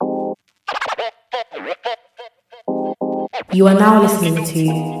You are now listening to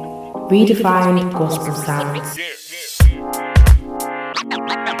Redefined Gospel Sounds.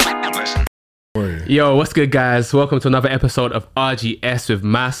 Yo, what's good, guys? Welcome to another episode of RGS with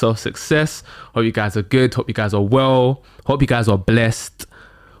myself Success. Hope you guys are good. Hope you guys are well. Hope you guys are blessed.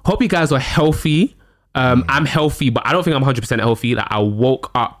 Hope you guys are healthy. I'm healthy, but I don't think I'm 100% healthy. Like, I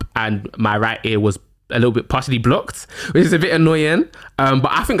woke up and my right ear was a little bit partially blocked, which is a bit annoying. But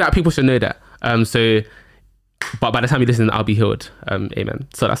I think that people should know that. But by the time you listen, I'll be healed. Amen.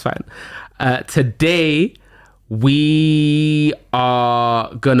 So that's fine. Today, we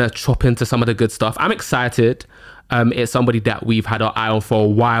are gonna chop into some of the good stuff. I'm excited. It's somebody that we've had our eye on for a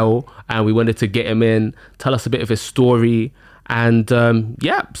while, and we wanted to get him in, tell us a bit of his story. And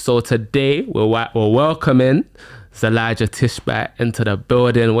so today we're welcoming Zelijah Tishbite into the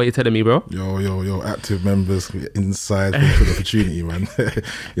building. What are you telling me, bro? Yo, active members inside. Thanks for the opportunity, man.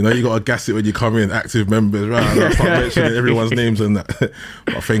 You know, you got to gas it when you come in, active members, right? I start mentioning everyone's names and that.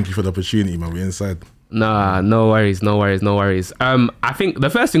 But thank you for the opportunity, man. We're inside. Nah, no worries. I think the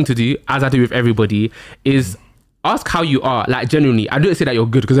first thing to do, as I do with everybody, is ask how you are. Like, genuinely, I don't say that you're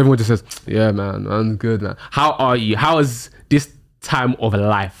good because everyone just says, yeah, man, I'm good, man. How are you? How is this time of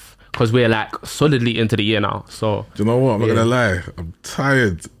life? Because we're like solidly into the year now. So do you know what? I'm not gonna lie. I'm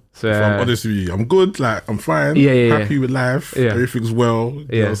tired. So, if I'm honest with you, I'm good. Like, I'm fine. Happy with life. Yeah. Everything's well. You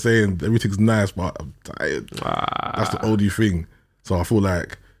know what I'm saying? Everything's nice, but I'm tired. That's the only thing. So I feel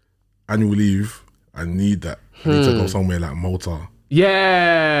like annual leave, I need that. I need to go somewhere like Malta.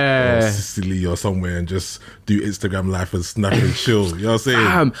 Yeah. Or Sicily or somewhere and just do Instagram live and snap and chill. You know what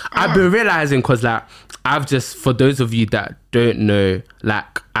I'm saying? I've been realizing, because like, I've just, for those of you that don't know,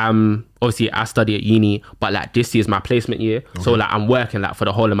 like, obviously I study at uni, but like this year's my placement year. Okay. So like I'm working like for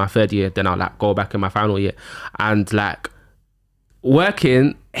the whole of my third year, then I'll like go back in my final year. And like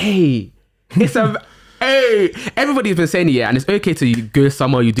working, hey, everybody's been saying it, and it's okay to go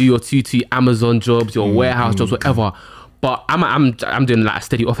somewhere, you do your 2 Amazon jobs, your warehouse jobs, whatever. But I'm doing like a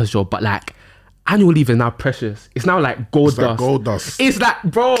steady office job, but like annual leave is now precious. It's now like gold dust. Like gold dust. It's like,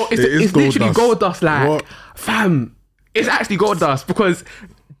 bro, it's literally gold dust. Like, what? Fam, it's actually gold dust, because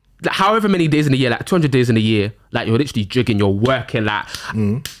like, however many days in a year, like 200 days in a year, like you're literally jigging, you're working, like,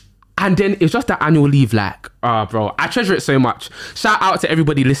 and then it's just that annual leave, like, bro, I treasure it so much. Shout out to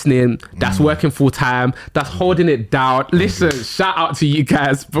everybody listening that's working full time, that's holding it down. Listen, shout out to you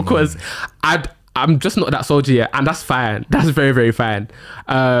guys, because I'm just not that soldier yet, and that's fine. That's very, very fine.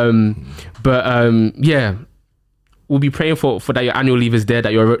 Yeah, we'll be praying for that your annual leave is there,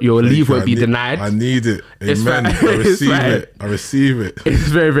 that your leave won't be denied. I need it. Amen. I receive it. It's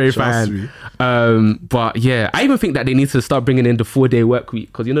very, very fine. But yeah, I even think that they need to start bringing in the 4-day work week,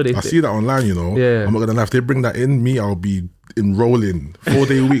 because you know I see that online. You know, I'm not gonna lie. If they bring that in, I'll be enrolling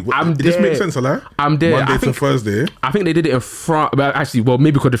 4-day week. This makes sense, Allah. I'm there. Monday to Thursday. I think they did it in France. Well, actually,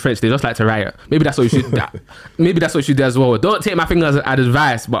 maybe because the French, they just like to riot. Maybe that's what you should. Maybe that's what you should do as well. Don't take my fingers as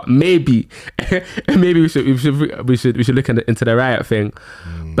advice, but maybe we should look into the riot thing.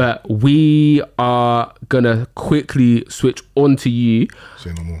 But we are gonna quickly switch on to you.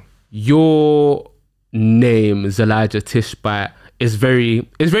 Say no more. Your name, Zelijah Tishbite, is very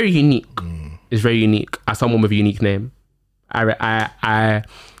unique. It's very unique. As someone with a unique name, I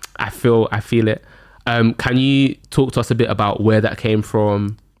feel it. Can you talk to us a bit about where that came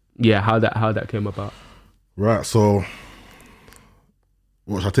from? Yeah, how that came about. Right. So,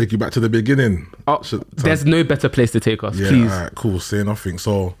 what, should I take you back to the beginning? There's no better place to take us. Yeah. Please. All right. Cool. Say nothing.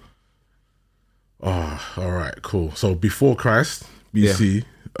 So, all right. Cool. So before Christ, BC,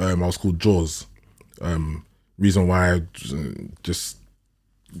 I was called Jaws. Reason why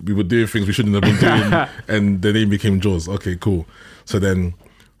we were doing things we shouldn't have been doing, and the name became Jaws. Okay, cool. So then,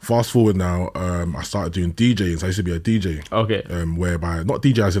 fast forward now, I started doing DJing. So I used to be a DJ. Okay. Whereby, not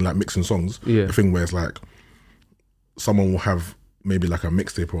DJ as in like mixing songs. Yeah. The thing where it's like, someone will have maybe like a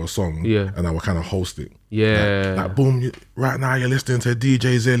mixtape or a song, and I will kind of host it. Yeah. Like boom, right now you're listening to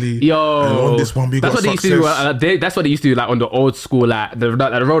DJ Zelly. Yo. And on this one we got Success. That's what they used to do, like on the old school, like the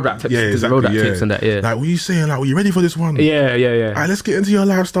road rap tapes. Yeah, exactly. The road rap tapes and that, Like, what are you saying? Like, are you ready for this one? Yeah. All right, let's get into your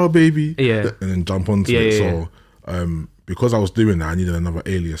lifestyle, baby. Yeah. And then jump onto it. So, because I was doing that, I needed another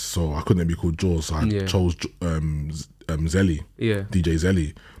alias, so I couldn't be called Jaws. So I chose Zelly. Yeah. DJ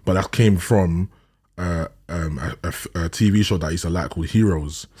Zelly. But that came from a TV show that I used to like called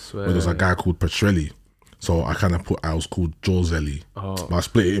Heroes, where there was a guy called Petrelli. So I kind of I was called Joselly. But I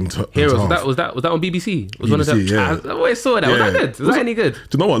split it into Heroes. Was that on BBC? Was BBC, one of them? Yeah. I always saw that. Was that good? Was that any good? Do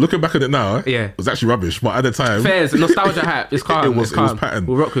you know what? Looking back at it now, it was actually rubbish. But at the time, fairs, nostalgia hype. It's calm. It was patterned.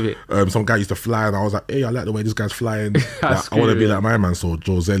 We'll rock with it. Some guy used to fly, and I was like, hey, I like the way this guy's flying. Like, I want to be like my man. So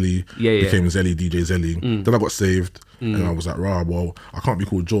Joselly became Zelly, DJ Zelly. Then I got saved. And I was like, well, I can't be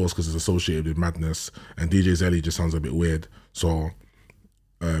called Jaws because it's associated with madness, and DJ Zelly just sounds a bit weird. So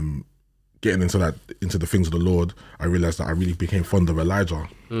getting into the things of the Lord, I realized that I really became fond of Elijah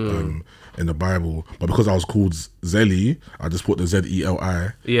in the Bible. But because I was called Zelly, I just put the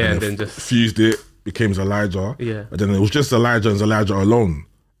Zeli. Yeah, and then just fused it, became Elijah. Yeah. And then it was just Elijah and Elijah alone.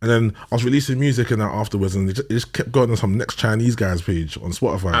 And then I was releasing music and that afterwards, and it just kept going on some next Chinese guy's page on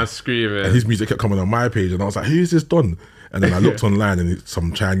Spotify. I'm screaming. And his music kept coming on my page, and I was like, who's this done? And then I looked online, and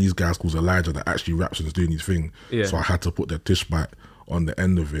some Chinese guy called Elijah that actually raps and is doing his thing. Yeah. So I had to put the Tishbite on the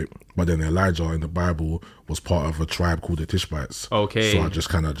end of it. But then Elijah in the Bible was part of a tribe called the Tishbites. Okay. So I just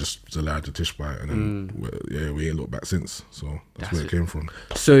kind of just Elijah Tishbite, and then we ain't looked back since. So that's where it came from.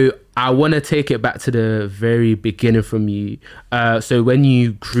 So I want to take it back to the very beginning from you. So when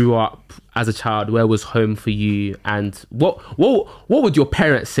you grew up as a child, where was home and what would your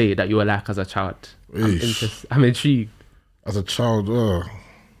parents say that you were like as a child? I'm intrigued. As a child,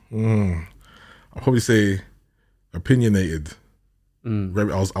 I'll probably say opinionated. I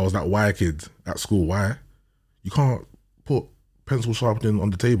was that why kid at school. Why? You can't put pencil sharpening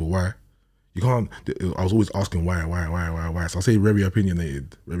on the table. Why? You can't. I was always asking why. So I say very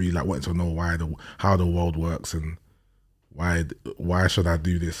opinionated, very like wanting to know how the world works and why should I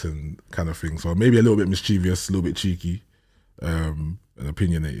do this and kind of thing. So maybe a little bit mischievous, a little bit cheeky, and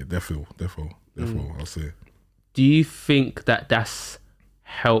opinionated. Therefore, I'll say. Do you think that that's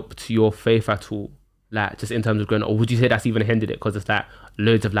helped your faith at all? Like, just in terms of growing up, or would you say that's even hindered it because it's like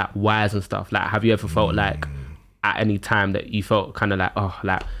loads of like whys and stuff? Like, have you ever felt like at any time that you felt kind of like, oh,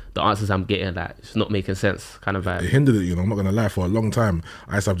 like the answers I'm getting, like it's not making sense, kind of vibe? It hindered it, I'm not gonna lie. For a long time,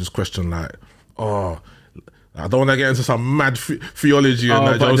 I used to have this question like, oh, I don't want to get into some mad theology and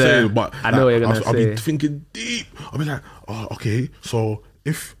that, you know what I'm saying? But I know what you're gonna say. I'll be thinking deep. I'll be like, oh, okay, so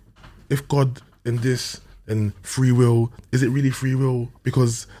if God in this and free will, is it really free will?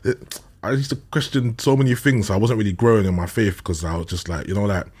 Because I used to question so many things. So I wasn't really growing in my faith because I was just like,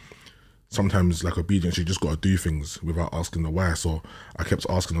 like sometimes like obedience, you just got to do things without asking the why. So I kept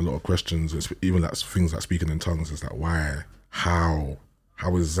asking a lot of questions. It's even like things like speaking in tongues. It's like, why? How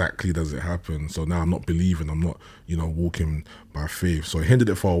exactly does it happen? So now I'm not believing. I'm not, walking by faith. So it hindered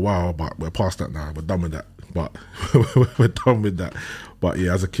it for a while, but we're past that now. We're done with that. But we're done with that. But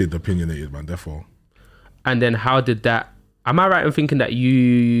yeah, as a kid, opinionated, man, therefore. And then how did that? Am I right in thinking that are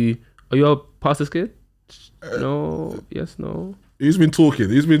you a pastor's kid? No. Yes. No. He's been talking.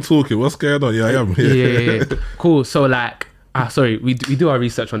 What's going on? Yeah, I am. Yeah. Cool. So like, sorry, we do our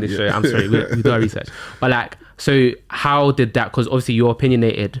research on this show. I'm sorry, we do our research. But like, so how did that? Because obviously you're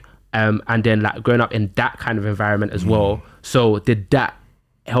opinionated, and then like growing up in that kind of environment as well. So did that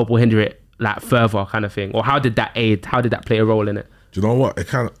help or hinder it like further, kind of thing, or how did that aid? How did that play a role in it? Do you know what?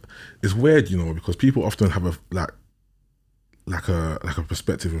 It's weird, because people often have a like a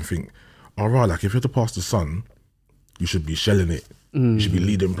perspective and think, all right, like if you're the pastor's son, you should be shelling it. You should be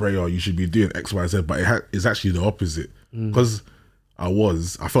leading prayer. You should be doing X, Y, Z. But it's actually the opposite. Because I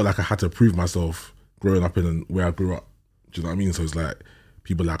felt like I had to prove myself growing up in where I grew up. Do you know what I mean? So it's like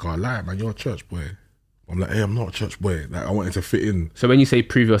people are like, oh, lie, man, you're a church boy. I'm like, hey, I'm not a church boy. Like I wanted to fit in. So when you say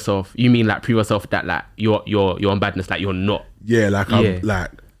prove yourself, you mean like prove yourself that like you're on badness, like you're not. Yeah,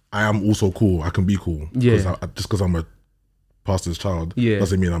 I am also cool. I can be cool. Yeah. Just because I'm a pastor's child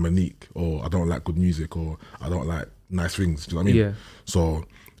doesn't mean I'm unique or I don't like good music or I don't like nice things. Do you know what I mean? Yeah. So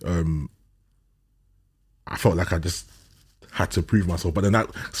I felt like I just had to prove myself, but then that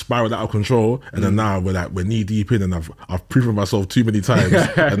spiraled out of control, and then now we're knee deep in, and I've proven myself too many times,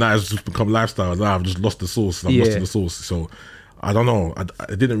 and now it's just become lifestyle. Now I've just lost the source. I'm lost in the source. So I don't know.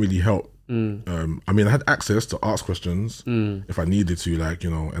 It didn't really help. I mean, I had access to ask questions if I needed to,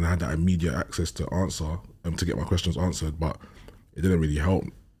 and I had that immediate access to answer to get my questions answered, but it didn't really help.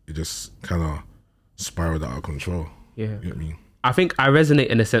 It just kind of spiraled out of control. Yeah, you know what I mean? I think I resonate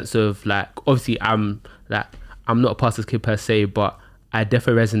in the sense of obviously I'm not a pastor's kid per se, but I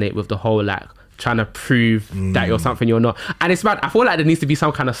definitely resonate with the whole trying to prove that you're something you're not. And it's bad. I feel like there needs to be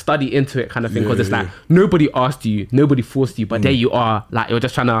some kind of study into it, kind of thing, because it's nobody asked you, nobody forced you, but there you are, you're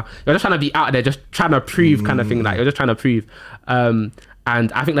just trying to be out there, just trying to prove, kind of thing. You're just trying to prove.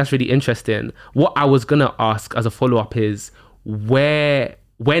 And I think that's really interesting. What I was gonna ask as a follow up is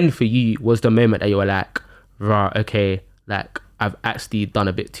when for you was the moment that you were like, right, okay, I've actually done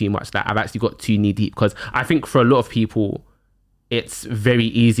a bit too much. I've actually got too knee deep. Because I think for a lot of people, it's very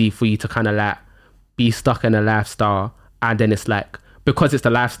easy for you to kind of be stuck in a lifestyle, and then it's because it's the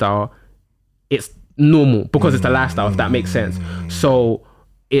lifestyle, it's normal because it's the lifestyle, if that makes sense. So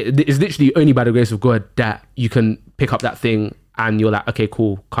it's literally only by the grace of God that you can pick up that thing and you're like, okay,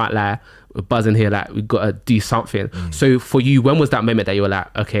 cool, can't lie, we're buzzing here, like we gotta do something. So for you, when was that moment that you were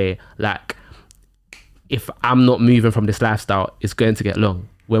like, okay, like if I'm not moving from this lifestyle, it's going to get long?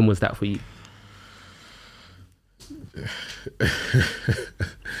 When was that for you?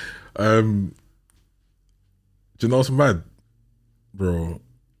 Do you know what's mad, bro?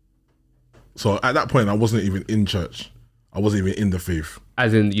 So at that point, I wasn't even in church. I wasn't even in the faith.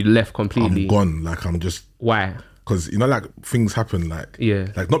 As in, you left completely? I'm gone. Like, I'm just... Why? Because, you know, like, things happen, like... Yeah.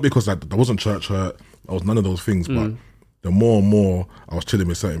 Like, not because I wasn't church hurt. I was none of those things, but the more and more I was chilling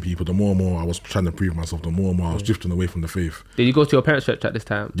with certain people, the more and more I was trying to prove myself, the more and more I was drifting away from the faith. Did you go to your parents' church at this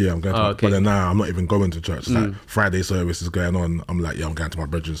time? Yeah, I'm going to... Okay. But then now I'm not even going to church. Like, Friday service is going on. I'm like, yeah, I'm going to my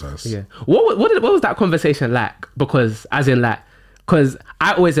brethren's house. Yeah. What was that conversation like? Because, as in, like... Because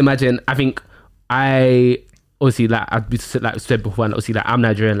I always imagine, I think obviously, like I've said before, and obviously, like I'm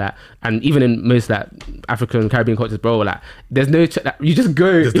Nigerian, like, and even in most like African Caribbean cultures, bro, like there's no like, you just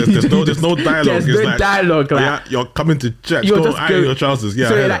go. There's no dialogue. There's no like, dialogue. Like yeah, you're coming to church. Go iron your trousers. Yeah.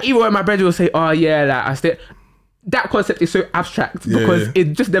 So yeah. like even when my brother will say, oh yeah, like I stay. That concept is so abstract because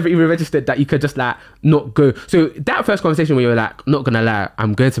it just never even registered that you could just like not go. So that first conversation where you were like, not gonna lie,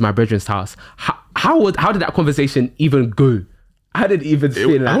 I'm going to my brethren's house. How did that conversation even go? How did it even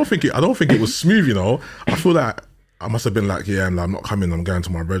feel like? I don't think it was smooth, you know. I feel like I must have been like, yeah, I'm not coming, I'm going to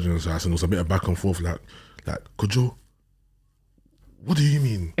my brethren's house, and it was a bit of back and forth, like, Kojo, what do you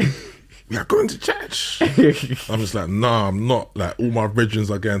mean? We are going to church. I'm just like, nah, I'm not. Like, all my brethrens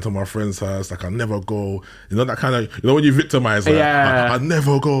are going to my friend's house. Like, I never go. You know, that kind of, you know, when you victimize, like, I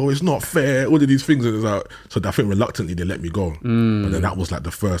never go. It's not fair. All of these things. And it's like, so I think reluctantly they let me go. But then that was like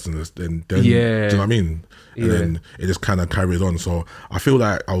the first, and then do you know what I mean? And then it just kind of carried on. So I feel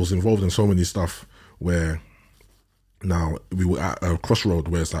like I was involved in so many stuff where now we were at a crossroad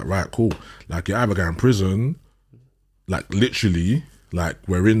where it's like, right, cool. Like, you're either going in prison, like literally, like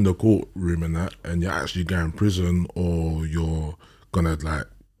we're in the courtroom and that, and you're actually going in prison, or you're gonna like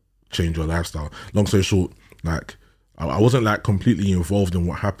change your lifestyle. Long story short, like I wasn't like completely involved in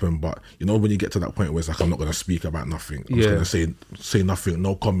what happened, but you know when you get to that point where it's like, I'm not gonna speak about nothing. I'm just gonna say nothing,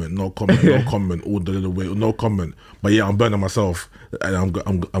 no comment, no comment, all the way, no comment. But yeah, I'm burning myself, and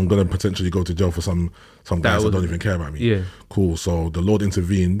I'm gonna potentially go to jail for some guys that don't even care about me. Yeah, cool. So the Lord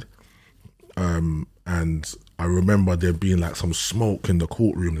intervened, and I remember there being like some smoke in the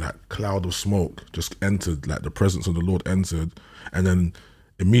courtroom, like cloud of smoke just entered, like the presence of the Lord entered, and then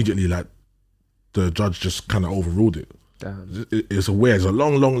immediately like the judge just kind of overruled it. Damn. It's weird. It's a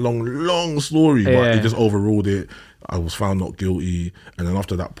long story, but he just overruled it. I was found not guilty, and then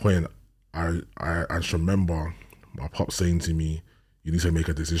after that point, I just remember my pop saying to me, "You need to make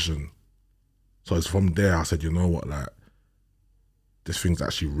a decision." So it's from there I said, you know what, like this thing's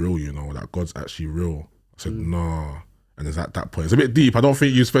actually real. You know, like God's actually real. I said, nah. And it's at that point, it's a bit deep. I don't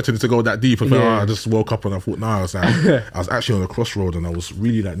think you expected it to go that deep. I just woke up and I thought, nah. I was like, I was actually on a crossroad, and I was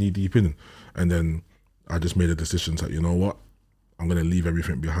really like knee deep in. And then I just made a decision that, you know what, I'm going to leave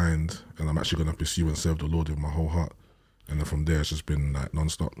everything behind, and I'm actually going to pursue and serve the Lord with my whole heart. And then from there, it's just been like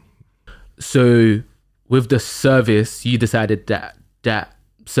non-stop. So with the service, you decided that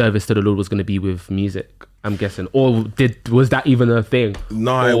service to the Lord was going to be with music, I'm guessing, or was that even a thing?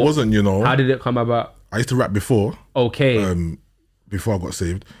 No, it wasn't. You know, how did it come about? I used to rap before. Okay. Before I got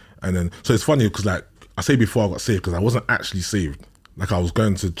saved, and then so it's funny because like I say before I got saved because I wasn't actually saved. Like I was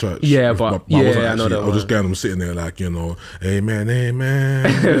going to church. Yeah, but I wasn't actually. I was just going. I'm sitting there like, you know, amen,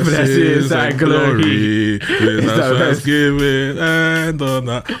 amen. Blessings and glory. Thanksgiving and on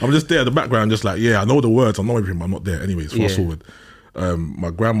that. I'm just there in the background, just like, yeah, I know the words, I know everything, but I'm not there. Anyways, fast forward.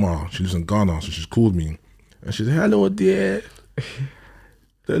 My grandma, she lives in Ghana, so she's called me and she said, "Hello, dear.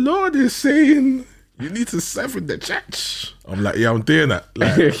 The Lord is saying you need to serve in the church." I'm like, yeah, I'm doing that.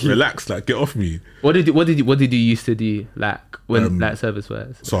 Like, relax, like, get off me. What did you used to do, like when like service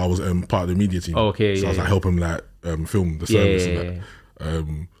was? So I was part of the media team. Oh, okay, so I was like helping like film the service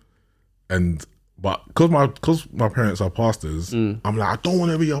and that. But because my parents are pastors, I'm like, I don't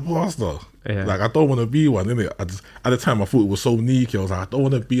want to be a pastor. Yeah. Like I don't want to be one, innit? At the time I thought it was so unique. I was like, I don't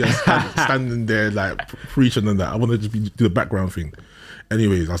want to be standing there like preaching and that. I want to just do the background thing.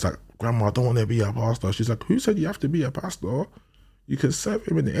 Anyways, I was like, "Grandma, I don't want to be a pastor." She's like, "Who said you have to be a pastor? You can serve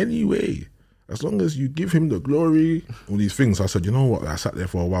him in any way, as long as you give him the glory." All these things. So I said, you know what? I sat there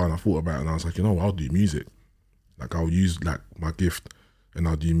for a while and I thought about it, and I was like, you know what? I'll do music. Like I'll use like my gift, and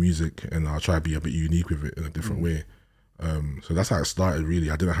I'll do music, and I'll try to be a bit unique with it in a different way. So that's how it started. Really,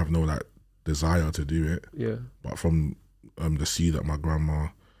 I didn't have no like desire to do it. Yeah. But from the seed that my grandma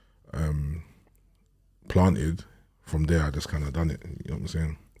planted. From there, I just kind of done it. You know what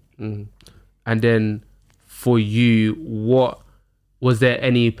I'm saying? And then for you, what was there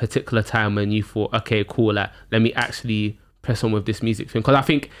any particular time when you thought, okay, cool, like let me actually press on with this music thing? Because I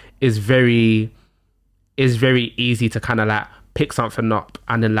think it's very easy to kind of like pick something up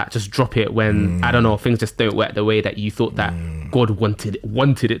and then like just drop it when I don't know, things just don't work the way that you thought that God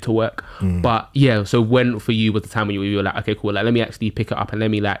wanted it to work. But yeah, so when for you was the time when you were like, okay, cool, like let me actually pick it up and let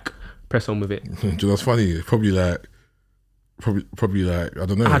me like press on with it? Do you know what's funny? Probably like I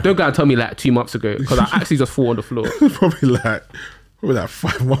don't know. Don't go and tell me like 2 months ago, because I actually just fall on the floor. probably like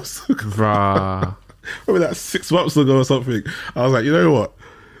 5 months ago. Bruh. Probably like 6 months ago or something. I was like, you know what?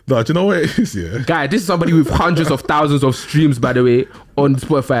 No, do you know what it is, yeah? Guy, this is somebody with hundreds of thousands of streams, by the way, on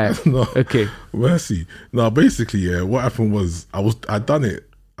Spotify. No. Okay. Mercy. No, basically, yeah, what happened was I'd done it.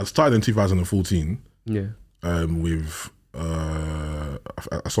 I started in 2014. Yeah. With a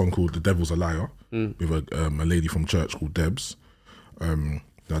song called The Devil's a Liar with a lady from church called Debs. I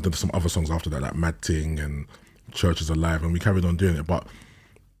did some other songs after that, like Mad Ting and Church is Alive, and we carried on doing it. But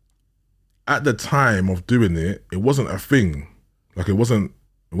at the time of doing it, it wasn't a thing. Like it wasn't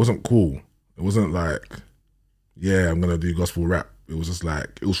cool. It wasn't like, yeah, I'm gonna do gospel rap. It was just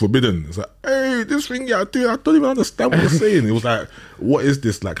like, it was forbidden. It's like, hey, this thing you're doing, I don't even understand what you're saying. It was like, what is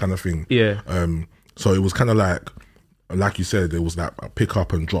this, like, kind of thing? Yeah. So it was kind of like you said, it was like a pick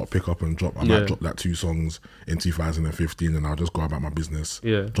up and drop. I might drop like 2 songs in 2015 and I'll just go about my business.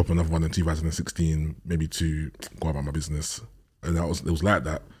 Yeah. Drop another one in 2016, maybe 2, go about my business. And it was like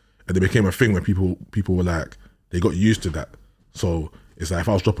that. And it became a thing where people were like, they got used to that. So it's like if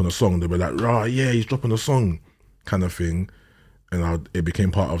I was dropping a song, they were like, "Rah, yeah, he's dropping a song," kind of thing. And it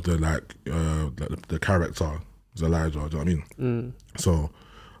became part of the the character, Zelijah. Do you know what I mean? So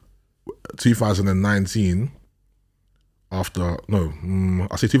 2019, I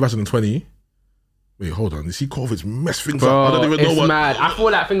say 2020. Wait, hold on. You see, COVID's messed things up. I don't even know what. It's mad. I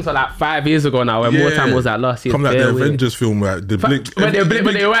feel like things are like 5 years ago now, where more time was like last year. Come like the Avengers film, where the blink. When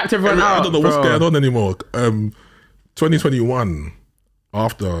they wiped everyone out. I don't know what's going on anymore. 2021,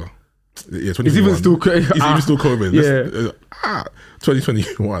 after. Yeah, 2021. He's even still COVID. Yeah.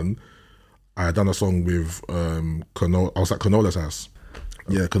 2021, I had done a song with Canola. I was at Canola's house.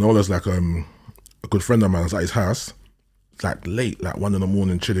 Yeah, Canola's like a good friend of mine. I was at his house. It's like late, like 1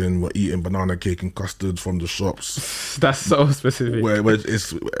 a.m, chilling. We're eating banana cake and custard from the shops. That's so specific. Where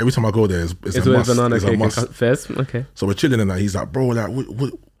it's every time I go there, it's a must. Banana it's cake a must. First, okay. So we're chilling and that. He's like, bro, like,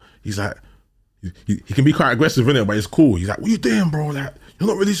 what? He's like, he can be quite aggressive in it, but it's cool. He's like, what you doing, bro? Like, you're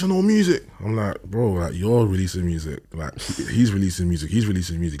not releasing no music. I'm like, bro, like, you're releasing music. Like, he's releasing music. He's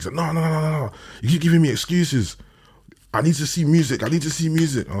like, no. You keep giving me excuses. I need to see music. I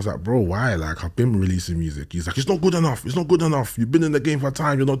was like, bro, why? Like, I've been releasing music. He's like, it's not good enough. You've been in the game for a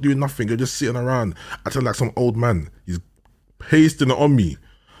time. You're not doing nothing. You're just sitting around acting like some old man. He's pasting it on me.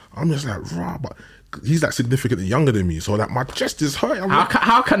 I'm just like, rah, but he's like significantly younger than me. So like, my chest is hurt.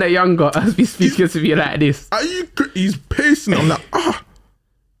 How can a younger be speaking to me like this? He's pasting it. I'm like, So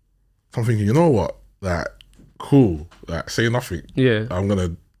I'm thinking, you know what? Like, cool. Like, say nothing. Yeah.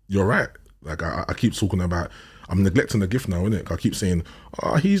 You're right. Like, I keep talking about, I'm neglecting the gift now, innit? I keep saying,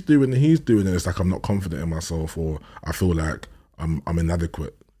 he's doing it. It's like I'm not confident in myself, or I feel like I'm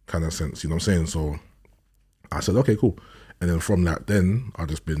inadequate, kind of sense. You know what I'm saying? So I said, okay, cool. And then from that, then I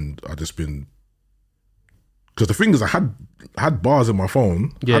just been, because the thing is, I had bars in my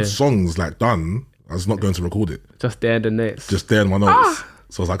phone, had songs like done. I was not going to record it. Just there in the notes. Just there in my notes.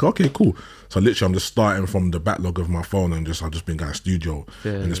 So I was like, okay, cool. So literally, I'm just starting from the backlog of my phone, and I've just been going to studio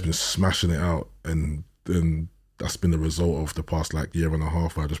and just been smashing it out, and then that's been the result of the past like year and a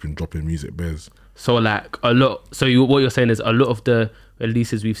half where I've just been dropping music bears. So like what you're saying is a lot of the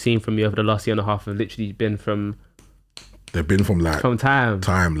releases we've seen from you over the last year and a half have literally been from... They've been from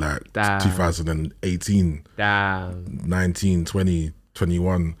time like 2018, 19, 20,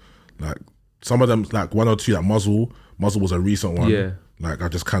 21. Like some of them, like 1 or 2, like Muzzle was a recent one. Yeah. Like I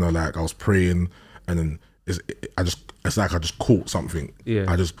just kind of like, I was praying and then it's like I just caught something. Yeah.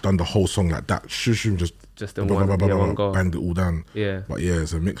 I just done the whole song like that. Just in one go. Banged it all down. Yeah. But yeah,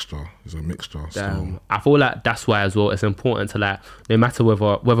 it's a mixture. So. I feel like that's why as well it's important to like, no matter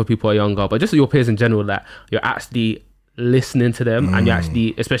whether people are younger, but just your peers in general, like you're actually listening to them and you're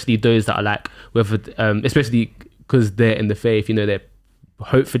actually, especially those that are like, whether especially because they're in the faith, you know, they're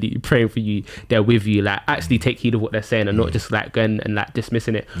hopefully praying for you, they're with you, like actually take heed of what they're saying and not just like going and like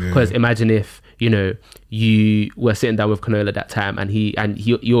dismissing it. Because imagine if, you know, you were sitting down with Canola that time, and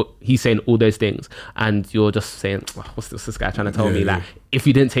he's saying all those things, and you're just saying, oh, what's this guy trying to tell me? Like, if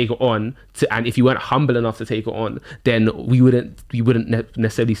you didn't take it on, and if you weren't humble enough to take it on, then we wouldn't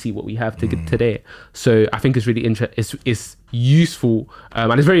necessarily see what we have today. So I think it's really it's useful,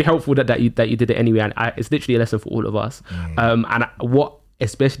 and it's very helpful that you did it anyway, and it's literally a lesson for all of us. And what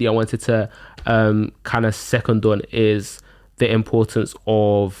especially I wanted to kind of second on is the importance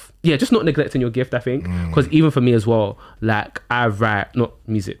of just not neglecting your gift. I think because even for me as well, like I write, not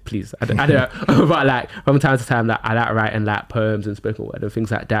music please, I don't but like from time to time, like I like writing like poems and spoken word and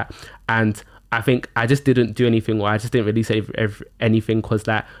things like that, and I think I just didn't do anything, or I just didn't release anything because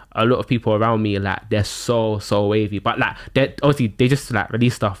like a lot of people around me, like they're so wavy, but like they just like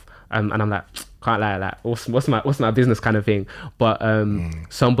release stuff, and I'm like, can't lie, like what's my business kind of thing. But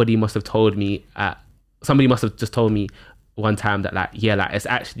somebody must have just told me one time that like it's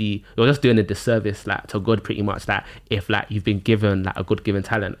actually, you're just doing a disservice like to God pretty much, that if like you've been given like a good given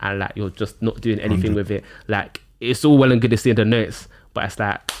talent and like you're just not doing anything 100. With it, like it's all well and good to see in the notes, but it's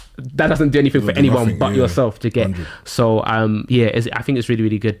like that doesn't do anything for anyone but yourself to get. 100. So I think it's really,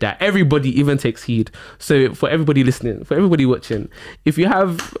 really good that everybody even takes heed. So for everybody listening, for everybody watching, if you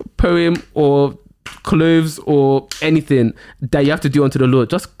have a poem or clothes or anything that you have to do unto the Lord,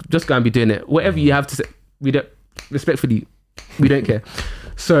 just go and be doing it. Whatever you have to say, we don't care.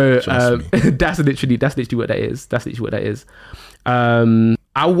 So that's literally what that is. That's literally what that is.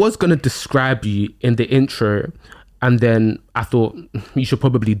 I was gonna describe you in the intro, and then I thought you should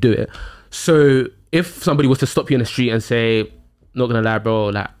probably do it. So if somebody was to stop you in the street and say, not gonna lie, bro,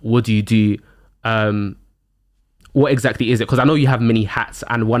 like what do you do? What exactly is it? Because I know you have many hats,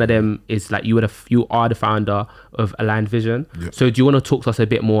 and one of them is like you are the founder of Aligned Vision. Yep. So do you want to talk to us a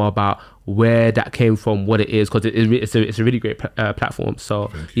bit more about where that came from, what it is? Because it's a really great platform.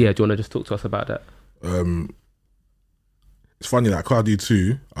 So do you want to just talk to us about that? It's funny, like Cardi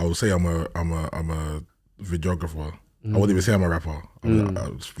too. I would say I'm a videographer. I wouldn't even say I'm a rapper. I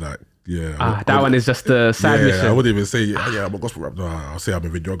was like, that one is just a side mission. I wouldn't even say I'm a gospel rapper. No, I'll say I'm a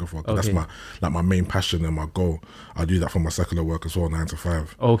videographer. Okay. That's my main passion and my goal. I do that for my secular work as well, 9 to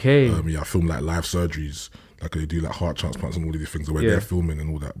 5. Okay. I film like live surgeries, like I do like heart transplants and all of these things where they're filming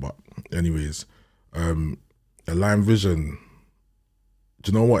and all that. But anyways, Aligned Vision,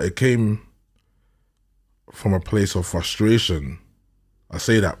 do you know what? It came from a place of frustration. I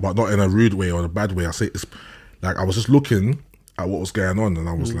say that, but not in a rude way or a bad way. I say it's like I was just looking at what was going on, and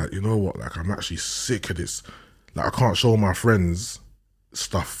I was like, you know what? Like I'm actually sick of this. Like I can't show my friends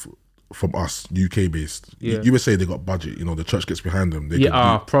stuff from us UK based. You would say they got budget. You know, the church gets behind them. They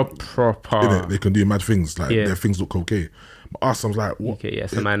proper. They can do mad things. Like their things look okay. But us, I was like, what? UK,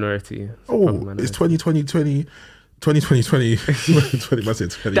 it's a minority. It's 2020. 2020.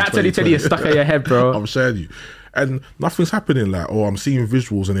 That 2020 is stuck in your head, bro. I'm showing you, and nothing's happening. Like, I'm seeing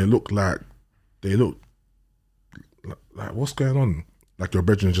visuals, and they look like what's going on? Like your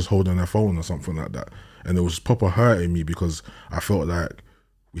brethren's just holding their phone or something like that. And it was proper hurting me because I felt like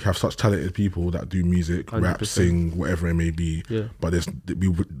we have such talented people that do music, 100%. Rap, sing, whatever it may be. Yeah. But we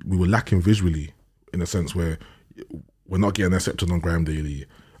were lacking visually, in a sense where we're not getting accepted on Grime Daily.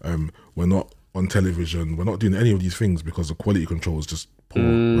 We're not on television. We're not doing any of these things because the quality control is just poor.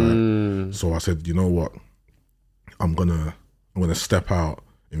 Right? So I said, you know what? I'm gonna step out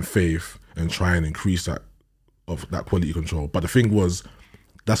in faith and try and increase that quality control. But the thing was,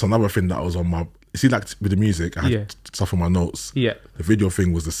 that's another thing that was on my, you see, like with the music, I had stuff on my notes. The video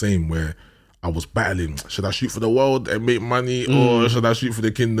thing was the same, where I was battling, should I shoot for the world and make money, or should I shoot for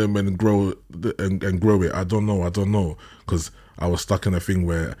the kingdom and grow it? I don't know, because I was stuck in a thing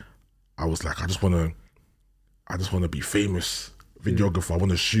where I was like, I just want to be famous videographer. I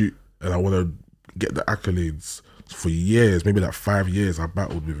want to shoot and I want to get the accolades. For years, maybe like 5 years, I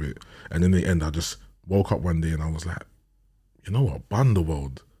battled with it, and in the end, I just woke up one day and I was like, you know what, ban the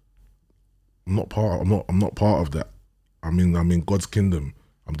world. I'm not part of that. I'm in God's kingdom.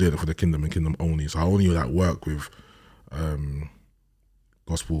 I'm doing it for the kingdom and kingdom only. So I only like work with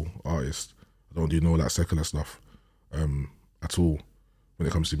gospel artists. I don't do no like secular stuff at all when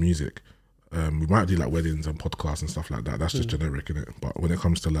it comes to music. We might do like weddings and podcasts and stuff like that. That's just generic, innit? But when it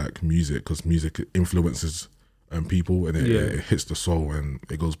comes to like music, because music influences people, and it hits the soul and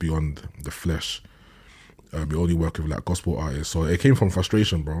it goes beyond the flesh. We only work with like gospel artists, so it came from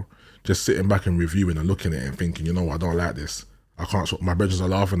frustration, bro. Just sitting back and reviewing and looking at it and thinking, you know what, I don't like this. I can't show, my brothers are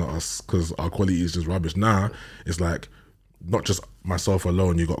laughing at us because our quality is just rubbish. Now it's like not just myself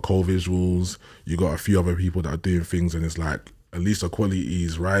alone. You got co-visuals, you got a few other people that are doing things, and it's like at least the quality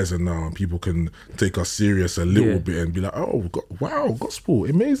is rising now, and people can take us serious a little bit and be like, oh, wow, gospel,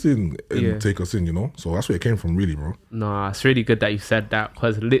 amazing, and take us in, you know. So that's where it came from, really, bro. No, it's really good that you said that,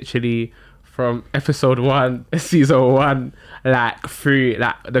 because literally from episode 1, season 1, like through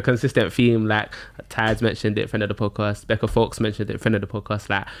like the consistent theme, like Tides mentioned it, friend of the podcast, Becca Fox mentioned it, friend of the podcast,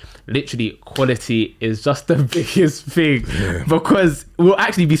 like literally quality is just the biggest thing, because we'll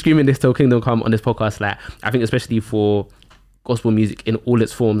actually be screaming this till Kingdom Come on this podcast. Like I think especially for gospel music in all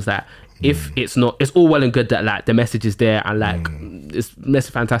its forms, that if it's not, it's all well and good that like the message is there and like it's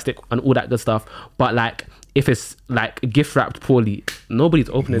fantastic and all that good stuff, but like if it's like gift wrapped poorly, nobody's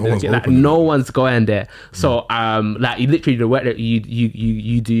opening it. Like no one's going there. So like literally the work that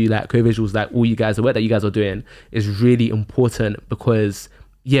you do, like co-visuals, like all you guys, the work that you guys are doing is really important, because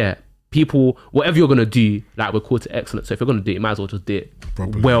people, whatever you're gonna do, like we're called to excellence. So if you're gonna do it, you might as well just do it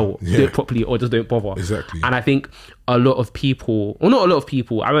properly. Do it properly, or just don't bother. Exactly. And I think a lot of people, or not a lot of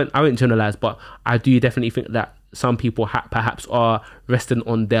people, I won't generalize, but I do definitely think that some people perhaps are resting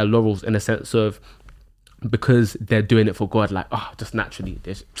on their laurels, in a sense of, because they're doing it for God, like just naturally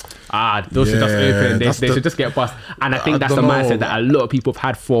those should just open, they should just get bust. And I think that's the mindset that a lot of people have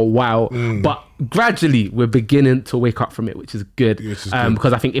had for a while, but gradually we're beginning to wake up from it, which is good.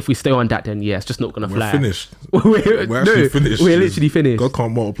 Because I think if we stay on that, then it's just not gonna fly. Finished. We're actually finished. We're literally finished. God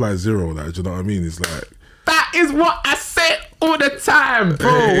can't multiply 0, like, do you know what I mean? It's like, that is what I say all the time,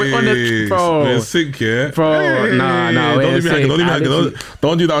 bro. We're on the we're in sync, bro. Nah, we're in sync.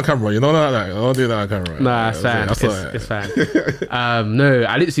 Don't do that on camera. You know that? Don't do that on camera. Nah, it's fine. It's fine. No,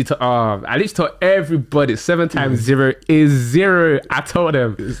 I literally told everybody 7 times 0 is 0. I told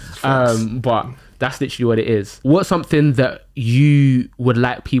them. But that's literally what it is. What's something that you would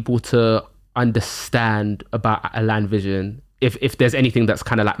like people to understand about Aligned Vision? If there's anything that's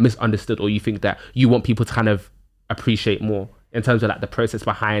kind of like misunderstood, or you think that you want people to kind of appreciate more in terms of like the process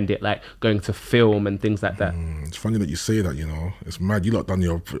behind it, like going to film and things like that. It's funny that you say that, you know. It's mad. You lot done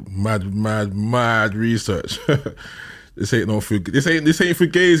your mad research. This ain't for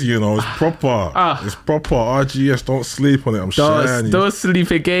gays, you know. It's proper. It's proper. RGS, don't sleep on it. I'm shining. Don't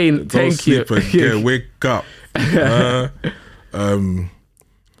sleep again. Thank you. Don't sleep again. Wake up.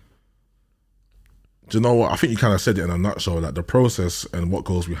 Do you know what? I think you kind of said it in a nutshell. Like the process and what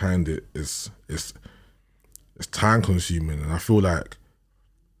goes behind it is time consuming, and I feel like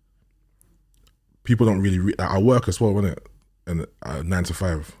people don't really. Like, I work as well, isn't it? And 9 to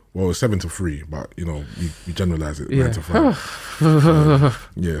 5. Well, it's 7 to 3, but you know, we generalize it 9 to 5.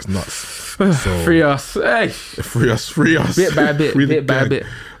 It's nuts. So, free us, hey. Free us. Bit by bit.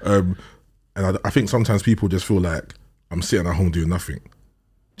 And I think sometimes people just feel like I'm sitting at home doing nothing.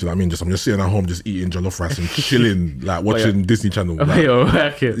 Do you know what I mean? I'm just sitting at home, just eating jollof rice and chilling, like watching Disney Channel. Like,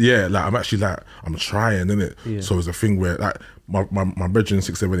 like I'm actually like, I'm trying, innit? Yeah. So it's a thing where like my brethren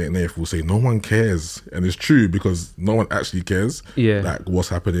 6, 7, 8 and 8 will say no one cares, and it's true, because no one actually cares. Like what's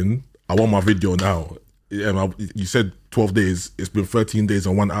happening. I want my video now. You said 12 days. It's been 13 days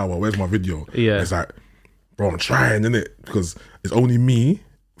and 1 hour. Where's my video? It's like, bro, I'm trying, innit? Because it's only me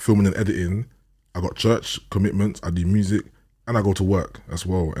filming and editing. I got church commitments. I do music. And I go to work as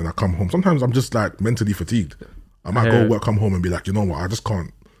well, and I come home. Sometimes I'm just like mentally fatigued. I might go work, come home, and be like, you know what? I just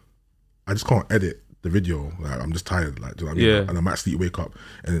can't edit the video. Like I'm just tired. Like, do you know what I mean? And I might sleep, wake up,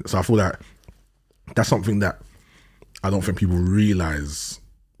 and so I feel like that's something that I don't think people realize,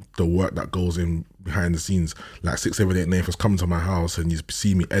 the work that goes in behind the scenes. Like 6, 7, 8, 9 has come to my house and you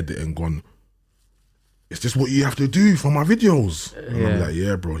see me edit and gone, "Is this what you have to do for my videos?" And I'm like,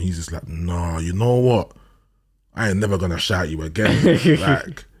 "Yeah, bro." And he's just like, "Nah, you know what? I ain't never gonna shout you again,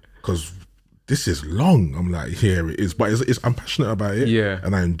 like, because this is long." I'm like, "Yeah, it is," but I'm passionate about it,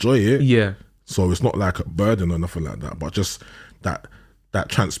 and I enjoy it, so it's not like a burden or nothing like that. But just that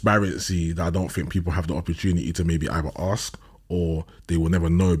transparency that I don't think people have the opportunity to maybe either ask, or they will never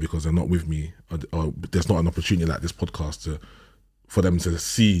know because they're not with me, or there's not an opportunity like this podcast for them to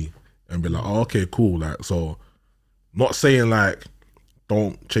see and be like, "Oh, okay, cool." Like, so not saying like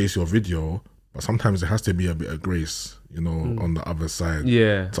don't chase your video, but sometimes there has to be a bit of grace, you know, on the other side,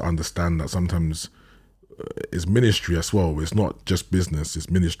 to understand that sometimes it's ministry as well. It's not just business; it's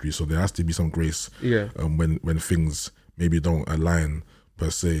ministry. So there has to be some grace, when things maybe don't align per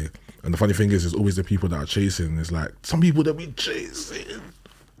se. And the funny thing is, it's always the people that are chasing. It's like some people that be chasing,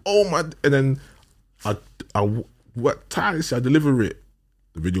 oh my, and then I work tirelessly, I deliver it.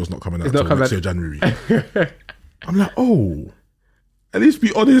 The video's not coming out until next year January. I'm like, oh. At least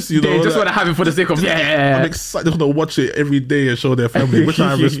be honest, you know. They just want to have it for the sake of, I'm excited. They want to watch it every day and show their family, which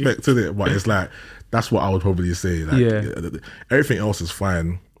I respect in it. But it's like, that's what I would probably say. Like, everything else is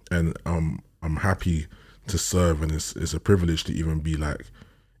fine, and I'm happy to serve, and it's a privilege to even be like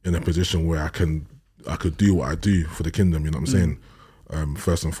in a position where I could do what I do for the kingdom. You know what I'm saying?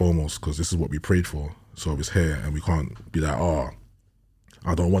 First and foremost, because this is what we prayed for. So it's here, and we can't be like, oh,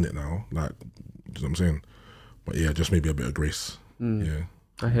 I don't want it now. Like, you know what I'm saying? But yeah, just maybe a bit of grace. Yeah,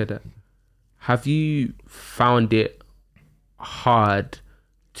 I hear that. Have you found it hard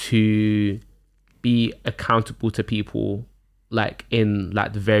to be accountable to people, like in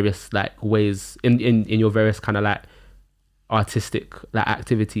like the various like ways in your various kind of like artistic like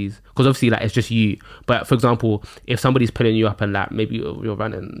activities? Because obviously like it's just you, but for example, if somebody's pulling you up and like maybe you're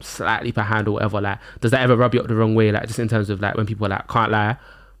running slightly behind or whatever, like does that ever rub you up the wrong way, like just in terms of like when people are like, can't lie,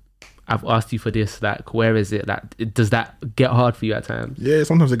 I've asked you for this, like where is it, like does that get hard for you at times? Yeah,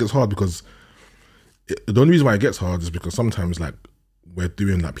 sometimes it gets hard because the only reason why it gets hard is because sometimes like we're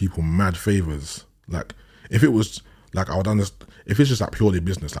doing like people mad favors. Like if it was like, I would understand if it's just like purely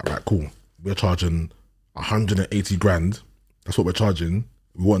business, like right, cool, we're charging 180 grand, that's what we're charging,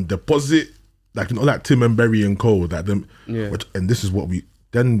 we want deposit, like, you know, like Tim and Berry and Co, like them, and this is what we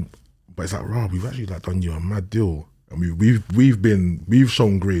then, but it's like, wow, we've actually like done you a mad deal, and we've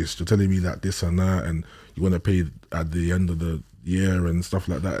shown grace. You're telling me that this and that, and you want to pay at the end of the year and stuff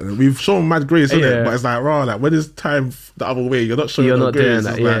like that, and we've shown mad grace, innit? But it's like, raw, like when it's time the other way, you're not showing no grace.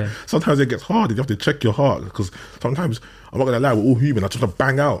 That, like, sometimes it gets hard. You have to check your heart, because sometimes, I'm not gonna lie, we're all human. I just want to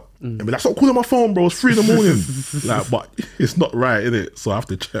bang out and be like, stop calling my phone, bro, it's 3 a.m. Like, but it's not right, innit? So I have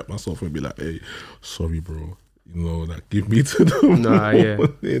to check myself and be like, hey, sorry, bro, you know, like, give me to them.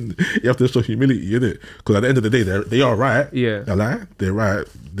 You have to show humility, innit? Because at the end of the day, they are right. They're right.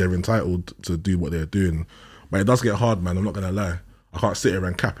 They're entitled to do what they're doing. But it does get hard, man. I'm not gonna lie. I can't sit here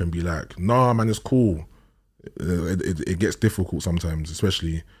and cap and be like, nah, man, it's cool. It gets difficult sometimes,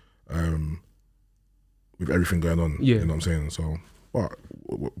 especially with everything going on. You know what I'm saying? So, but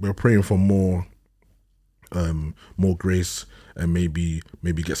we're praying for more grace, and maybe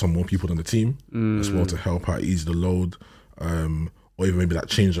get some more people on the team as well to help out, ease the load, or even maybe like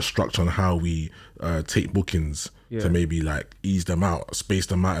change the structure on how we take bookings to maybe like ease them out, space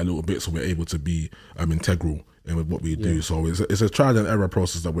them out a little bit, so we're able to be integral in what we do. So it's a trial and error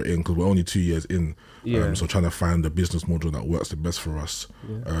process that we're in, because we're only 2 years in. So trying to find the business model that works the best for us.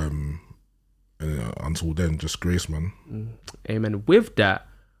 And until then, just grace, man. Amen. With that,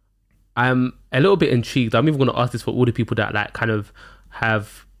 I'm a little bit intrigued. I'm even going to ask this for all the people that like kind of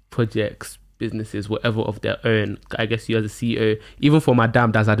have projects, businesses, whatever of their own. I guess you as a CEO, even for my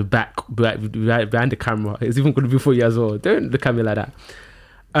damn dad's at the back, behind the camera, it's even going to be for you as well. Don't look at me like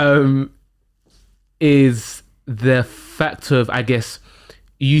that. Is the fact of, I guess,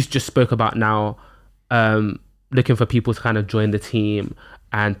 you just spoke about now, looking for people to kind of join the team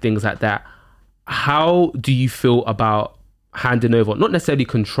and things like that. How do you feel about handing over, not necessarily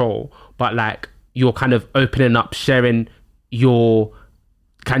control, but like you're kind of opening up, sharing your,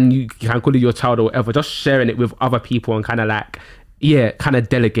 you can call it your child or whatever, just sharing it with other people and kind of like, kind of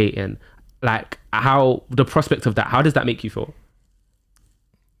delegating, like how the prospect of that, how does that make you feel?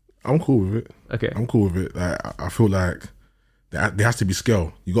 I'm cool with it. Okay. I'm cool with it. Like, I feel like there has to be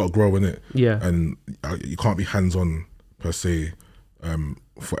scale. You got to grow in it. And you can't be hands-on per se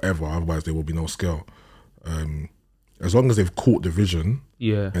forever, otherwise there will be no scale. As long as they've caught the vision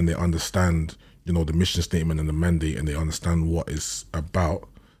and they understand, you know, the mission statement and the mandate, and they understand what it's about,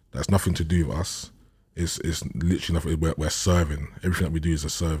 that's nothing to do with us. It's literally nothing. We're serving. Everything that we do is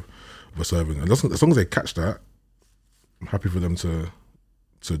we're serving. And as long as they catch that, I'm happy for them to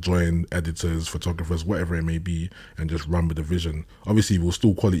join editors, photographers, whatever it may be, and just run with the vision. Obviously, we'll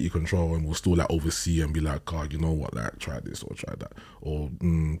still quality control, and we'll still like oversee and be like, God, you know what, like try this or try that, or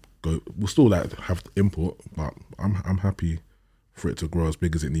go. We'll still like have input, but I'm happy for it to grow as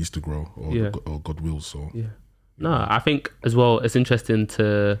big as it needs to grow, or God wills. So no, I think as well, it's interesting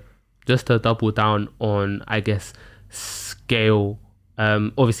to double down on, I guess, scale.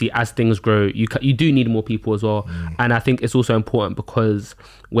 Obviously, as things grow, you do need more people as well. And I think it's also important because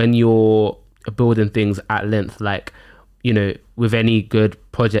when you're building things at length, like, you know, with any good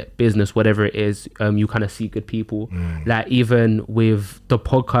project, business, whatever it is, you kind of see good people. Like even with the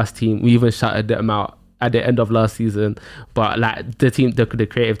podcast team, we even shouted them out at the end of last season. But like the team, the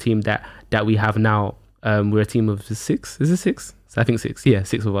creative team that we have now, we're a team of 6. Is it 6? I think 6. Yeah,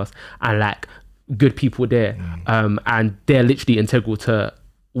 6 of us. And like good people there, and they're literally integral to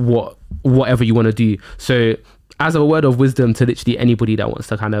whatever you want to do. So as a word of wisdom to literally anybody that wants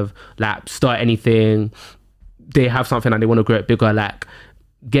to kind of like start anything, they have something and they want to grow it bigger, like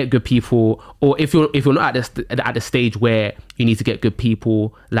get good people, or if you're not at the stage where you need to get good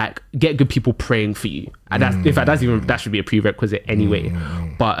people, like get good people praying for you. And that's, in fact, that should be a prerequisite anyway.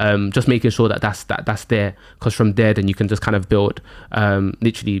 But just making sure that's there, because from there then you can just kind of build,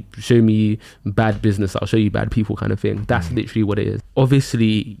 literally show me bad business, I'll show you bad people kind of thing. That's literally what it is.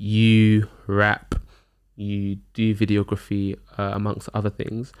 Obviously you rap, you do videography, amongst other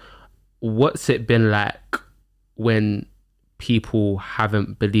things. What's it been like when people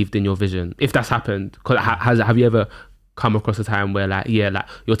haven't believed in your vision, if that's happened? Because have you ever come across a time where like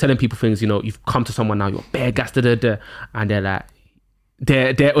you're telling people things, you've come to someone now, you're bare gas, and they're like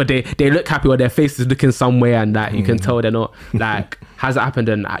they look happy, or their face is looking somewhere, and that you can tell they're not, like, has it happened?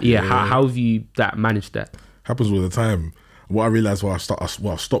 And how have you managed that? Happens all the time. What I realized, what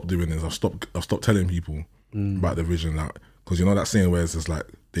I've stopped doing is I've stopped telling people about the vision, like, because that saying where it's just like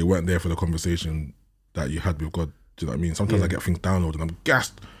they weren't there for the conversation that you had with God. Do you know what I mean? Sometimes I get things downloaded and I'm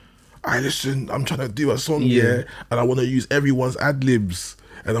gassed. Listen, I'm trying to do a song, and I want to use everyone's ad-libs,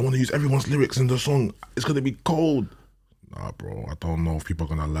 and I want to use everyone's lyrics in the song. It's going to be cold. Nah, bro, I don't know if people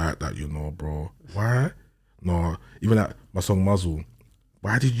are going to like that, bro. Why? No, even like my song Muzzle.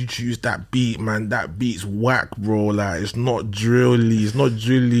 Why did you choose that beat, man? That beat's whack, bro. Like, it's not drilly. It's not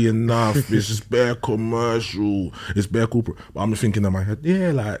drilly enough. It's just bare commercial. It's bare corporate. But I'm thinking in my head,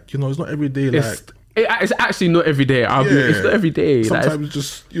 like, it's not every day, like... It's actually not every day. It's not every day. Sometimes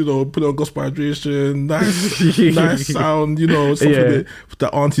just, put on gospel hydration, nice sound, something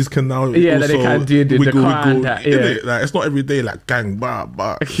that aunties can now also that they can do the wiggle. Like, it's not every day like gang,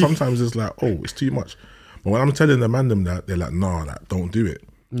 but sometimes it's like, oh, it's too much. But when I'm telling the man them that, they're like, nah, like, don't do it.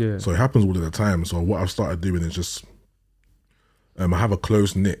 Yeah. So it happens all of the time. So what I've started doing is just, I have a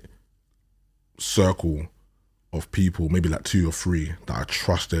close-knit circle of people, maybe like 2 or 3, that I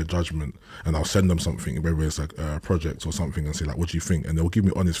trust their judgment, and I'll send them something, whether it's like a project or something, and say like, what do you think? And they'll give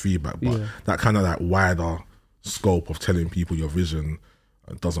me honest feedback. But that kind of like wider scope of telling people your vision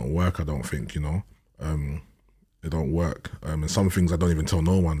doesn't work, I don't think, it don't work. And some things I don't even tell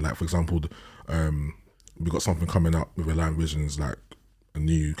no one. Like, for example, we got something coming up with Aligned Visions, like a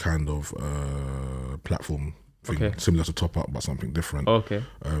new kind of platform thing, similar to Top Up, but something different. Okay.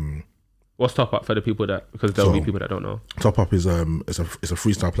 What's Top Up for the people because there'll be people that don't know? Top Up is it's a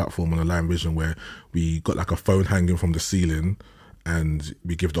freestyle platform on Aligned Vision where we got like a phone hanging from the ceiling, and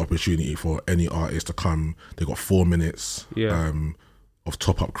we give the opportunity for any artist to come. They got 4 minutes of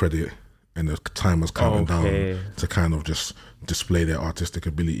Top Up credit, and the timer's counting down to kind of just display their artistic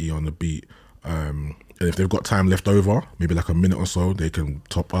ability on the beat. And if they've got time left over, maybe like a minute or so, they can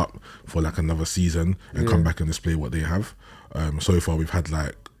top up for like another season and come back and display what they have. So far we've had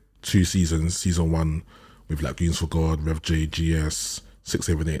like 2 seasons. Season 1 with like Goons for God, Rev J, GS,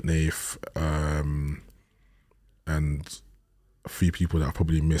 678 Nath, and a few people that I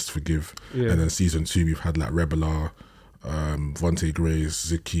probably missed, forgive. And then season 2 we've had like Rebela, Vontae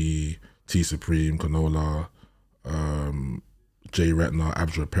Grace, Ziki, T Supreme, Canola, Jay Retner,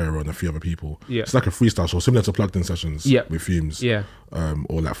 Abdra Pero, and a few other people. It's like a freestyle show, similar to Plugged In Sessions with Fumes.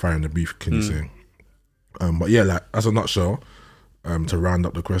 Or like Fire in the Beef, can you say? But yeah, like as a nutshell, to round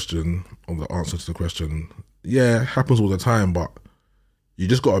up the question, or the answer to the question, it happens all the time, but you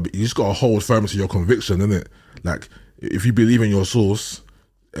just gotta hold firm to your conviction, innit? Like, if you believe in your source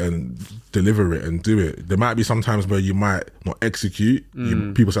and deliver it and do it, there might be some times where you might not execute.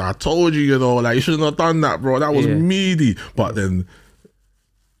 People say, I told you, like, you shouldn't have done that, bro, that was meaty. But then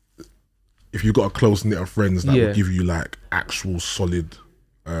if you've got a close knit of friends that will give you like actual solid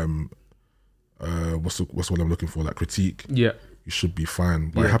what's the word I'm looking for, like critique, you should be fine.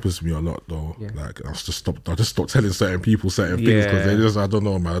 But it happens to me a lot though. Like I just stopped telling certain people certain things, because they just, I don't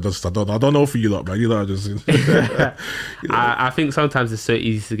know, man. I don't know for you lot, man. I think sometimes it's so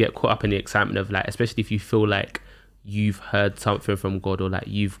easy to get caught up in the excitement of, like, especially if you feel like you've heard something from God, or like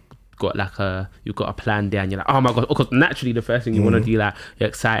you've got a plan there, and you're like, oh my god, because naturally the first thing you want to do, like, you're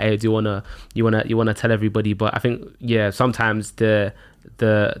excited, you want to tell everybody. But I think sometimes the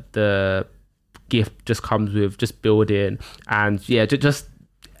gift just comes with just building, and just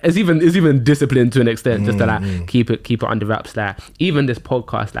it's even discipline to an extent, just to like keep it under wraps. Like even this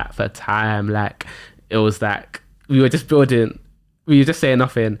podcast, like for time, like it was like we were just building, we were just saying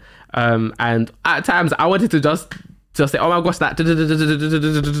nothing, and at times I wanted to just say, oh my gosh, that,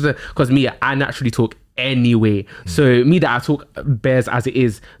 because I naturally talk anyway. So me that I talk bears as it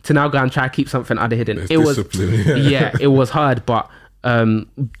is, to now go and try to keep something under hidden. It was it was hard, but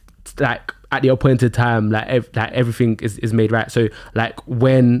like at the appointed time, like everything is made right. So like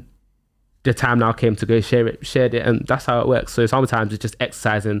when the time now came to go shared it, and that's how it works. So sometimes it's just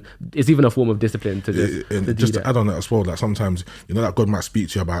exercising. It's even a form of discipline to just to add on that as well. Like sometimes that God might speak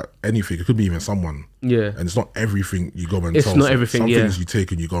to you about anything. It could be even someone. Yeah. And it's not everything you go and it's tell. It's not everything. Some things you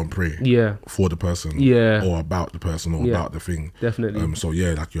take and you go and pray. Yeah. For the person. Yeah. Or about the person or about the thing. Definitely. So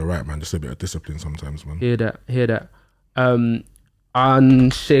yeah, like you're right, man. Just a bit of discipline sometimes, man. Hear that.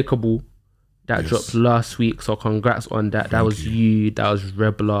 Unshakable. That dropped last week, so congrats on that. That was you. That was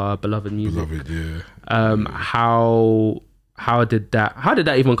Rebla, Beloved Music. Beloved, yeah. How did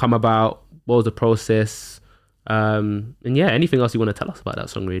that even come about? What was the process? And yeah, anything else you want to tell us about that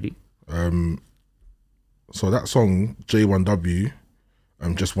song, really? So that song J1W,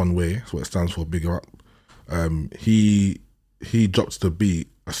 just one way. That's what it stands for. Big up. He dropped the beat,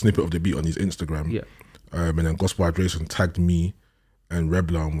 a snippet of the beat on his Instagram. Yeah. And then Gospel Hydration tagged me and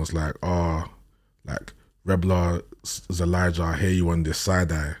Rebla and was like, like Rebla, Zelijah, I hear you on this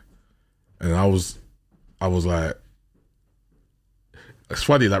side eye. And I was like, it's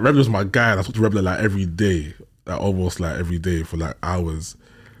funny, like Rebla's my guy, and I talk to Rebla like every day, like almost like every day for like hours.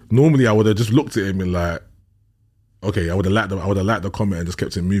 Normally I would have just looked at him and like, okay, I would have liked the comment and just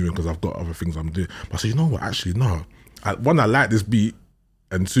kept it moving because I've got other things I'm doing. But I said, you know what, actually no. One, I like this beat,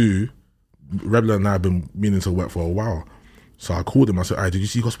 and two, Rebla and I have been meaning to work for a while. So I called him, I said, hey, did you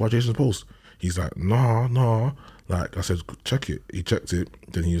see Gospel Hydration's post? He's like, no. Like, I said, check it. He checked it.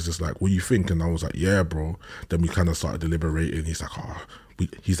 Then he was just like, what do you think? And I was like, yeah, bro. Then we kind of started deliberating. He's like,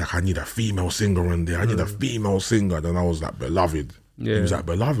 I need a female singer in there. I need a female singer. Then I was like, Beloved. Yeah. He was like,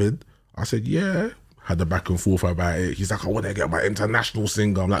 Beloved? I said, yeah. Had the back and forth about it. He's like, I want to get my international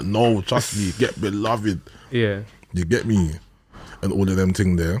singer. I'm like, no, trust me, get Beloved. Yeah. You get me? And all of them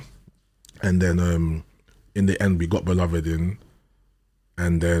thing there. And then in the end, we got Beloved in.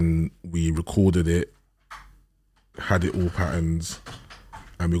 And then we recorded it, had it all patterns,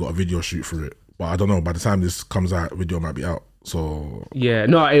 and we got a video shoot for it. But I don't know, by the time this comes out, video might be out. So yeah,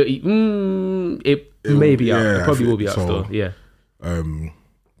 no, it may be out. It probably will be out still. Yeah.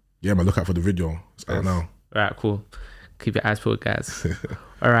 Yeah, man, look out for the video. It's out now. All right, cool. Keep your eyes peeled, guys.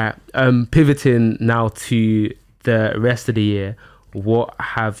 All right. Pivoting now to the rest of the year. What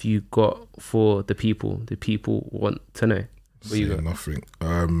have you got for the people? The people want to know. What you got? Nothing.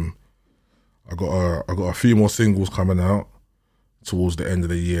 I got a few more singles coming out towards the end of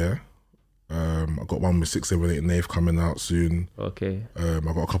the year. I got one with 678 Nave coming out soon. Okay. I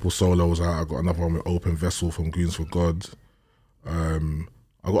got a couple solos out. I got another one with Open Vessel from Goons for God. I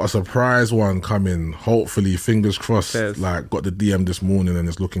got a surprise one coming. Hopefully, fingers crossed. Yes. Like, got the DM this morning and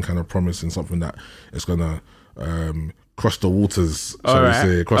it's looking kind of promising. Something that is gonna cross the waters, shall we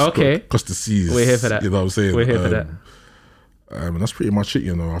say? Cross the seas. We're here for that. You know what I'm saying? We're here for that. And that's pretty much it,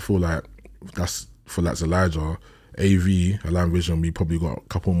 you know. I feel like that's for like Elijah, AV, Align Vision. We probably got a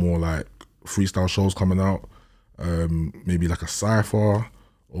couple more like freestyle shows coming out. Maybe like a cypher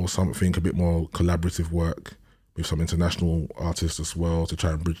or something, a bit more collaborative work with some international artists as well to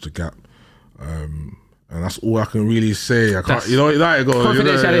try and bridge the gap. And that's all I can really say. I can't,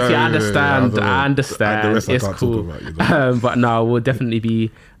 confidentiality. I understand. The rest it's cool. About, but no, we'll definitely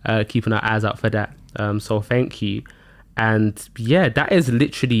be keeping our eyes out for that. So thank you. And yeah, that is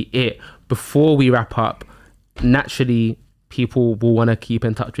literally it. Before we wrap up, naturally, people will want to keep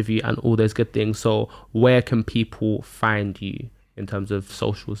in touch with you and all those good things. So where can people find you in terms of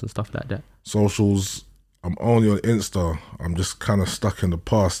socials and stuff like that? Socials, I'm only on Insta. I'm just kind of stuck in the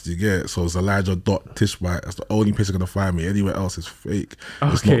past, you get it? So it's Elijah.Tishbite. That's the only place you're going to find me. Anywhere else is fake.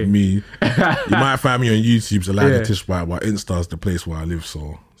 Okay. It's not me. You might find me on YouTube, Zelijah Tishbite, but Insta is the place where I live,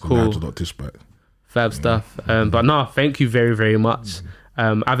 so it's cool. Elijah.Tishbite. Fab stuff. But no, thank you very, very much.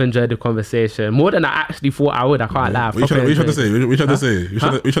 I've enjoyed the conversation more than I actually thought I would. I can't lie. What are you trying to say? What are you trying to say? We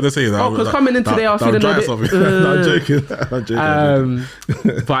trying to say that. Oh, because coming in today, I was feeling a bit. No, I'm joking. I'm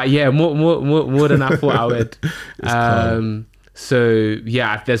joking. But yeah, more than I thought I would. So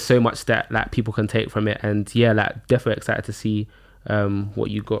yeah, there's so much that like people can take from it, and yeah, like definitely excited to see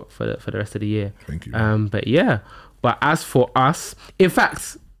what you got for the rest of the year. Thank you. But yeah, but as for us, in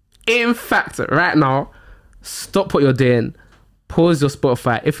fact, right now, stop what you're doing. Pause your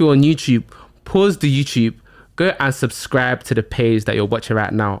Spotify. If you're on YouTube, pause the YouTube. Go and subscribe to the page that you're watching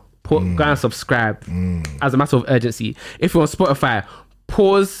right now. Go and subscribe as a matter of urgency. If you're on Spotify,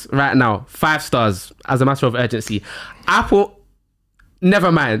 pause right now. 5 stars as a matter of urgency. Apple,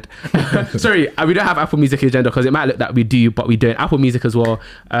 never mind. Sorry, we don't have Apple Music agenda because it might look that we do, but we don't. Apple Music as well.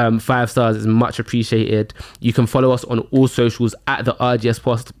 5 stars is much appreciated. You can follow us on all socials at the RGS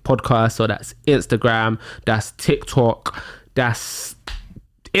Podcast. So that's Instagram, that's TikTok, that's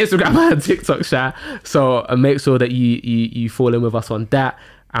Instagram and TikTok, Sha. So make sure that you fall in with us on that.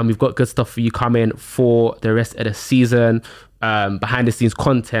 and we've got good stuff for you coming for the rest of the season. Behind the scenes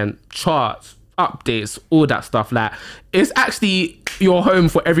content, charts, updates, all that stuff. Like, it's actually your home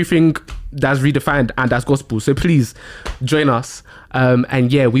for everything that's redefined and that's gospel. So please join us.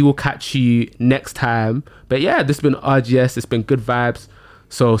 And yeah, we will catch you next time. But yeah, this has been RGS. It's been good vibes.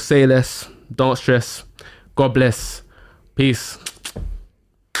 So say less, don't stress. God bless. Peace.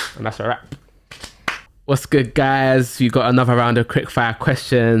 And that's a wrap. What's good, guys? We got another round of quick fire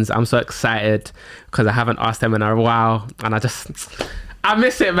questions. I'm so excited because I haven't asked them in a while, and I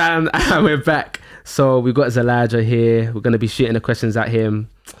miss it, man. We're back. So we've got Zelijah here. We're going to be shooting the questions at him.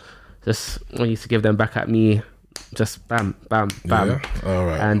 Just want you to give them back at me. Just bam, bam, bam. Yeah. All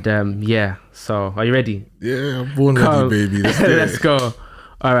right. And yeah, so are you ready? Yeah, I'm born ready, baby. Let's go.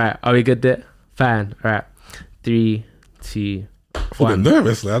 All right. Are we good there? Fine. All right. 3, 2, 1. I'm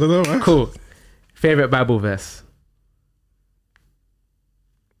nervous. I don't know, man. Cool. Favorite Bible verse?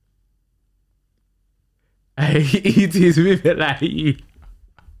 He's moving like you.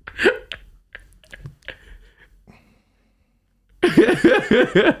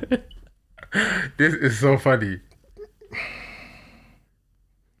 This is so funny.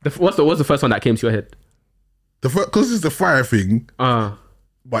 What's the first one that came to your head? Because it's the fire thing.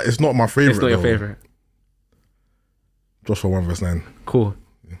 But it's not my favorite. It's not your favorite. Joshua 1 verse 9. Cool.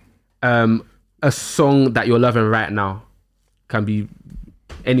 A song that you're loving right now can be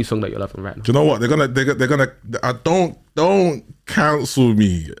any song that you're loving right now. Do you know what? They're gonna don't cancel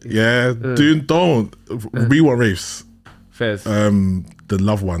me. Yeah. Don't. Rewind Raves. Fairs. The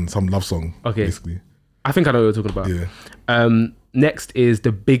love one, some love song. Okay. Basically. I think I know what you're talking about. Yeah. Next is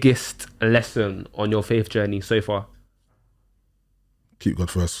the biggest lesson on your faith journey so far. Keep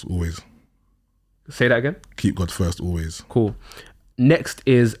God first always. Say that again. Keep God first always. Cool. Next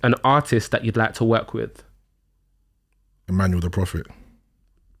is an artist that you'd like to work with. Emmanuel the Prophet.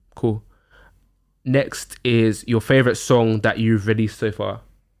 Cool. Next is your favorite song that you've released so far.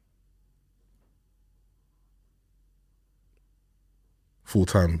 Full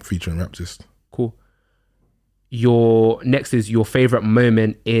Time featuring Raptist. Cool. Your next is your favorite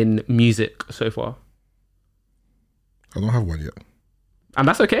moment in music so far. I don't have one yet. And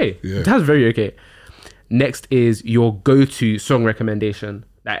that's okay. Yeah. That's very okay. Next is your go-to song recommendation.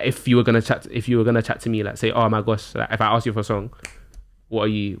 Like if you were gonna chat to me, like say, oh my gosh, like if I ask you for a song, what are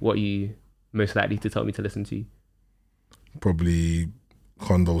you most likely to tell me to listen to? Probably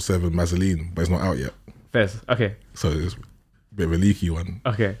Condo 7 Mazzoline, but it's not out yet. Fairs. Okay. So it's a bit of a leaky one.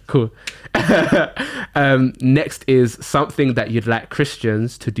 Okay, cool. Next is something that you'd like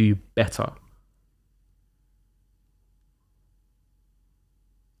Christians to do better.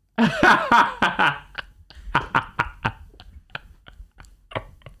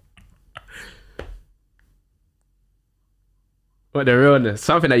 What the realness?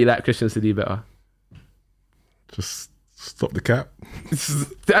 Something that you like Christians to do better. Just stop the cap.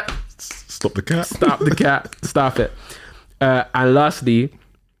 Stop the cap. Stop the cap. Stop it. And lastly,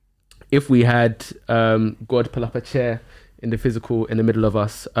 if we had God pull up a chair in the physical in the middle of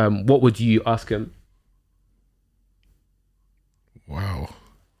us, what would you ask him? Wow.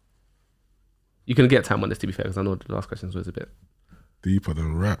 You can get time on this, to be fair, because I know the last questions was a bit deeper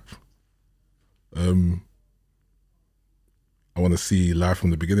than rap. I want to see life from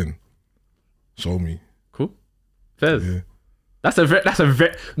the beginning. Show me. Cool. Fairs. Yeah. That's a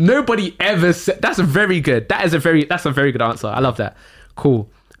very nobody ever said. That's very good. That's a very good answer. I love that. Cool.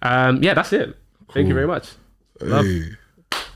 Yeah, that's it. Thank you very much. Love. Hey.